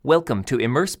Welcome to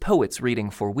Immerse Poets reading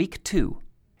for Week 2,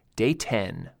 Day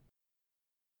 10.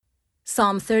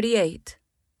 Psalm 38.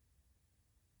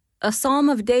 A psalm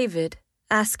of David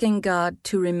asking God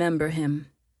to remember him.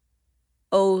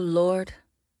 O Lord,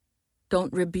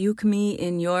 don't rebuke me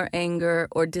in your anger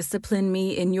or discipline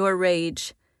me in your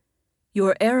rage.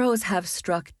 Your arrows have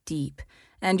struck deep,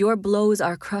 and your blows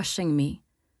are crushing me.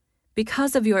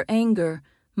 Because of your anger,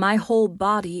 my whole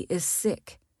body is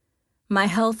sick. My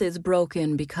health is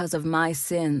broken because of my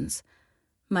sins.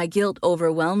 My guilt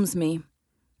overwhelms me.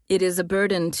 It is a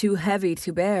burden too heavy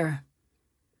to bear.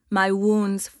 My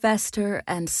wounds fester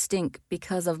and stink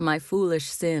because of my foolish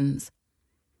sins.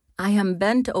 I am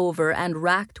bent over and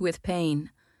racked with pain.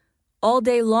 All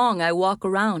day long I walk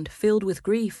around filled with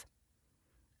grief.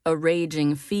 A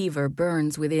raging fever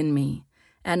burns within me,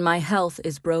 and my health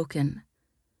is broken.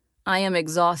 I am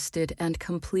exhausted and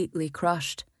completely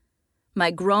crushed. My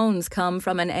groans come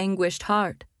from an anguished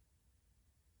heart.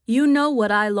 You know what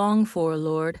I long for,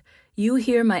 Lord. You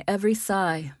hear my every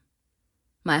sigh.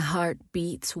 My heart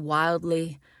beats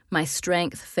wildly, my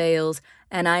strength fails,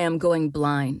 and I am going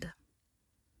blind.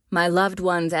 My loved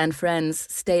ones and friends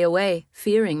stay away,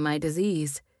 fearing my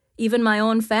disease. Even my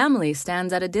own family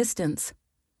stands at a distance.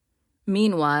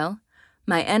 Meanwhile,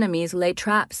 my enemies lay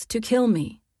traps to kill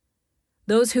me.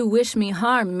 Those who wish me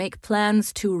harm make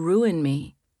plans to ruin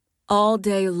me. All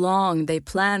day long they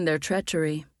plan their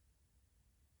treachery.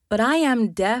 But I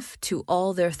am deaf to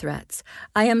all their threats.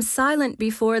 I am silent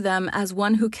before them as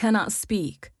one who cannot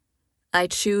speak. I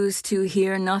choose to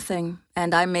hear nothing,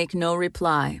 and I make no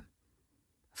reply.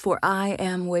 For I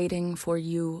am waiting for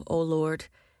you, O Lord.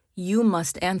 You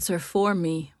must answer for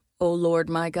me, O Lord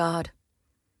my God.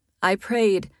 I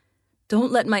prayed,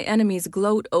 don't let my enemies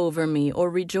gloat over me or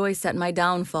rejoice at my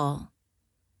downfall.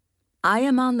 I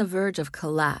am on the verge of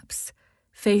collapse,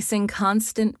 facing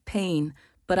constant pain,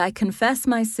 but I confess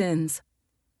my sins.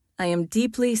 I am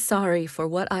deeply sorry for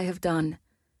what I have done.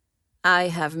 I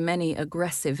have many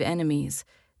aggressive enemies.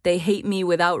 They hate me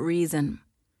without reason.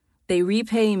 They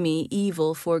repay me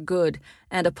evil for good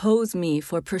and oppose me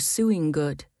for pursuing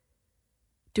good.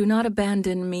 Do not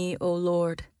abandon me, O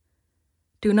Lord.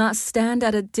 Do not stand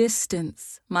at a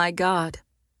distance, my God.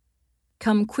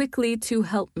 Come quickly to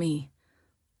help me,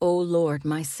 O Lord,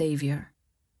 my Savior.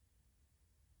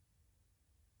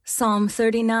 Psalm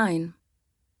 39.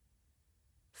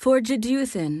 For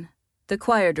Jeduthun, the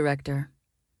choir director.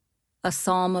 A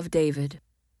psalm of David.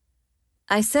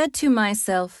 I said to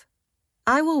myself,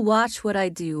 I will watch what I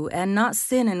do and not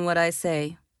sin in what I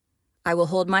say. I will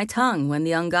hold my tongue when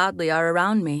the ungodly are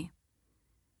around me.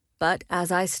 But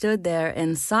as I stood there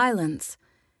in silence,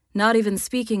 not even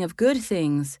speaking of good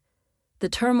things, the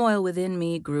turmoil within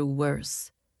me grew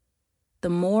worse. The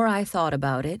more I thought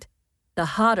about it,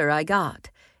 the hotter I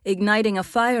got, igniting a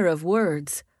fire of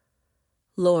words.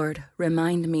 Lord,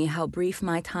 remind me how brief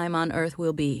my time on earth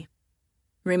will be.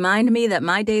 Remind me that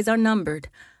my days are numbered,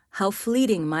 how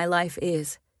fleeting my life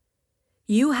is.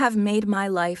 You have made my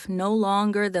life no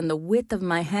longer than the width of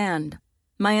my hand.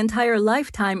 My entire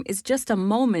lifetime is just a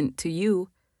moment to you.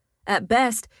 At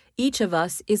best, each of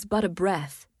us is but a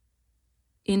breath.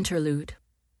 Interlude.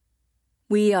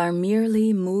 We are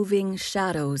merely moving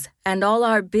shadows, and all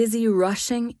our busy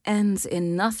rushing ends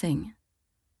in nothing.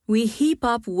 We heap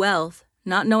up wealth,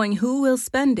 not knowing who will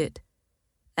spend it.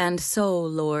 And so,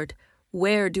 Lord,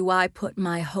 where do I put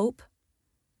my hope?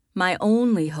 My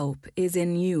only hope is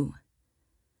in you.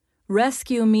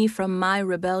 Rescue me from my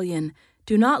rebellion.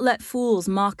 Do not let fools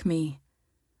mock me.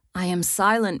 I am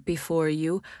silent before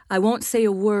you. I won't say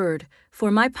a word,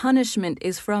 for my punishment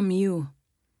is from you.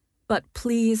 But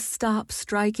please stop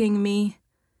striking me.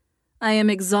 I am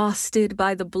exhausted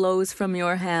by the blows from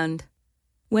your hand.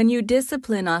 When you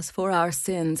discipline us for our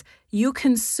sins, you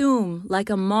consume like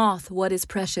a moth what is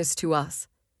precious to us.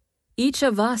 Each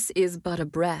of us is but a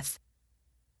breath.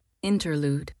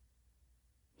 Interlude.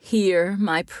 Hear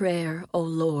my prayer, O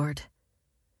Lord.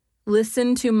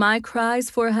 Listen to my cries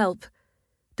for help.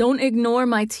 Don't ignore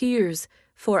my tears,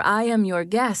 for I am your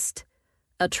guest,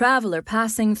 a traveler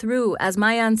passing through as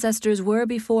my ancestors were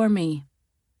before me.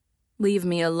 Leave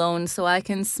me alone so I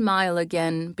can smile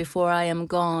again before I am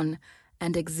gone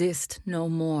and exist no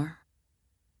more.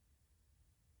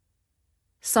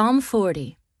 Psalm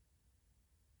 40.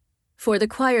 For the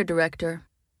choir director,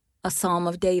 a psalm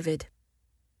of David.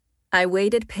 I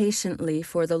waited patiently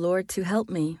for the Lord to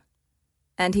help me,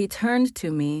 and he turned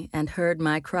to me and heard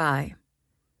my cry.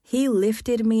 He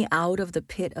lifted me out of the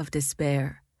pit of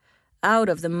despair, out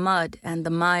of the mud and the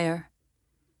mire.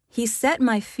 He set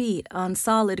my feet on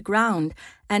solid ground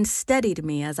and steadied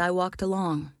me as I walked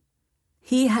along.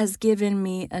 He has given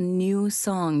me a new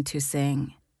song to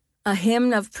sing, a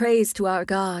hymn of praise to our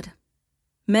God.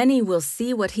 Many will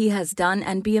see what he has done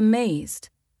and be amazed.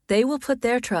 They will put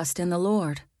their trust in the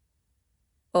Lord.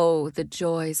 Oh, the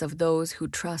joys of those who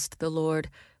trust the Lord,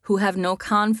 who have no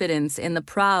confidence in the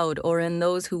proud or in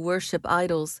those who worship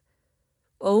idols.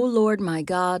 O Lord my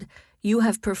God, you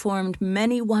have performed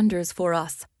many wonders for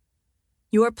us.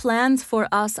 Your plans for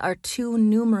us are too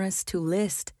numerous to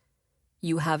list.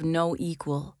 You have no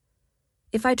equal.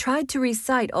 If I tried to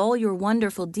recite all your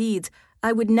wonderful deeds,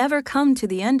 I would never come to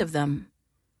the end of them.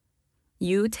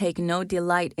 You take no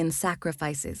delight in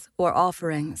sacrifices or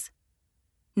offerings.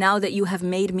 Now that you have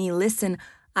made me listen,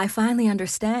 I finally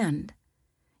understand.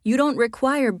 You don't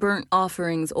require burnt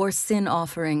offerings or sin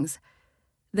offerings.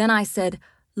 Then I said,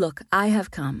 Look, I have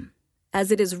come.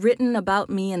 As it is written about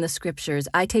me in the Scriptures,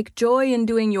 I take joy in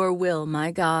doing your will,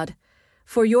 my God,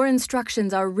 for your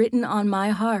instructions are written on my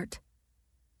heart.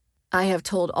 I have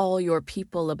told all your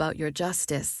people about your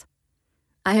justice.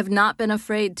 I have not been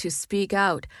afraid to speak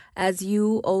out, as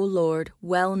you, O Lord,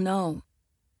 well know.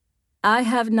 I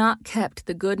have not kept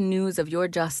the good news of your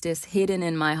justice hidden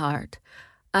in my heart.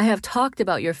 I have talked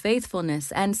about your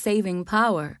faithfulness and saving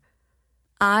power.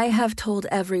 I have told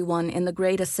everyone in the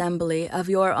great assembly of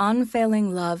your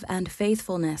unfailing love and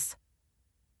faithfulness.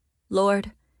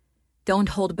 Lord, don't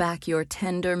hold back your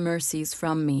tender mercies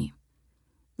from me.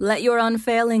 Let your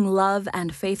unfailing love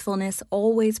and faithfulness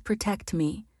always protect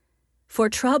me. For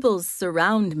troubles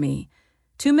surround me,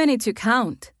 too many to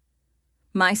count.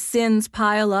 My sins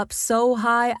pile up so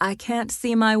high I can't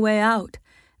see my way out.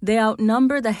 They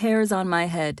outnumber the hairs on my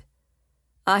head.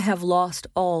 I have lost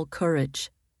all courage.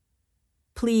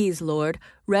 Please, Lord,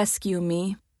 rescue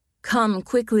me. Come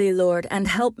quickly, Lord, and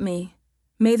help me.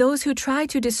 May those who try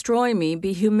to destroy me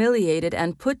be humiliated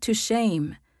and put to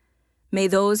shame. May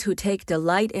those who take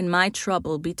delight in my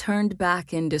trouble be turned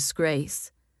back in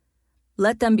disgrace.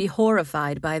 Let them be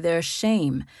horrified by their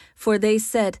shame, for they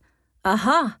said,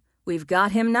 Aha, we've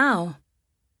got him now.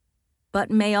 But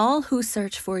may all who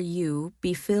search for you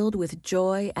be filled with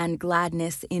joy and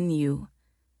gladness in you.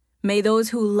 May those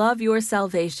who love your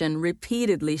salvation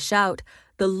repeatedly shout,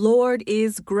 The Lord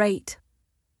is great.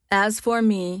 As for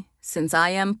me, since I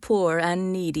am poor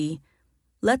and needy,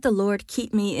 let the Lord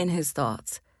keep me in his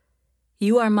thoughts.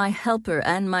 You are my helper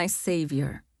and my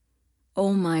Savior.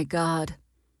 O my God,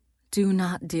 do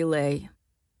not delay.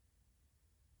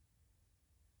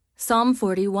 Psalm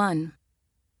 41.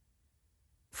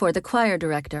 For the choir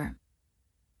director,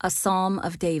 a psalm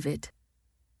of David.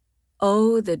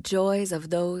 Oh, the joys of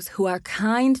those who are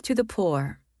kind to the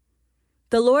poor.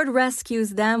 The Lord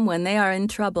rescues them when they are in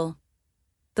trouble.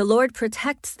 The Lord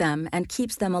protects them and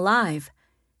keeps them alive.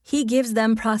 He gives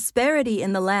them prosperity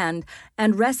in the land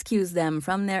and rescues them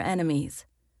from their enemies.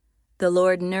 The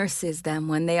Lord nurses them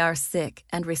when they are sick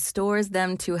and restores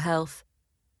them to health.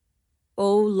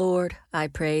 O Lord, I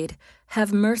prayed,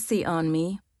 have mercy on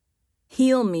me.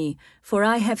 Heal me, for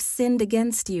I have sinned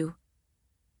against you.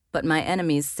 But my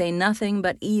enemies say nothing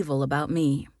but evil about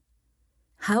me.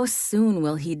 How soon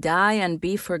will he die and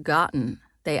be forgotten?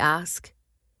 They ask.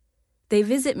 They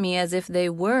visit me as if they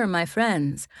were my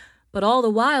friends, but all the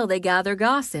while they gather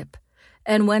gossip,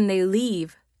 and when they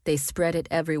leave, they spread it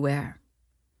everywhere.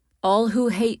 All who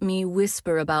hate me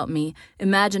whisper about me,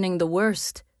 imagining the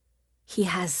worst. He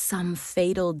has some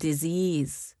fatal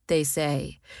disease, they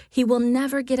say. He will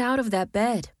never get out of that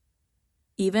bed.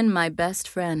 Even my best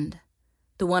friend,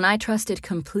 the one I trusted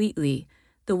completely,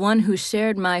 the one who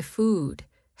shared my food,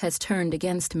 has turned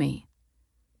against me.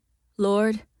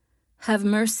 Lord, have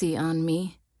mercy on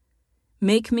me.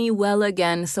 Make me well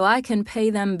again so I can pay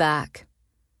them back.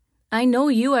 I know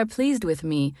you are pleased with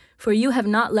me, for you have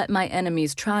not let my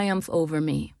enemies triumph over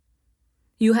me.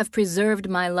 You have preserved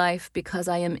my life because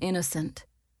I am innocent.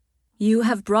 You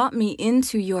have brought me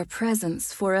into your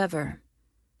presence forever.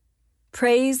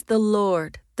 Praise the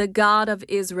Lord, the God of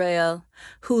Israel,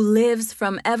 who lives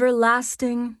from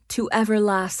everlasting to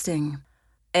everlasting.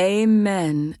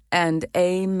 Amen and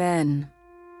amen.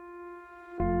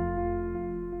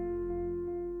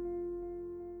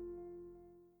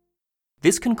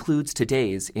 This concludes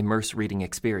today's Immerse reading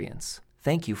experience.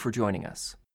 Thank you for joining us.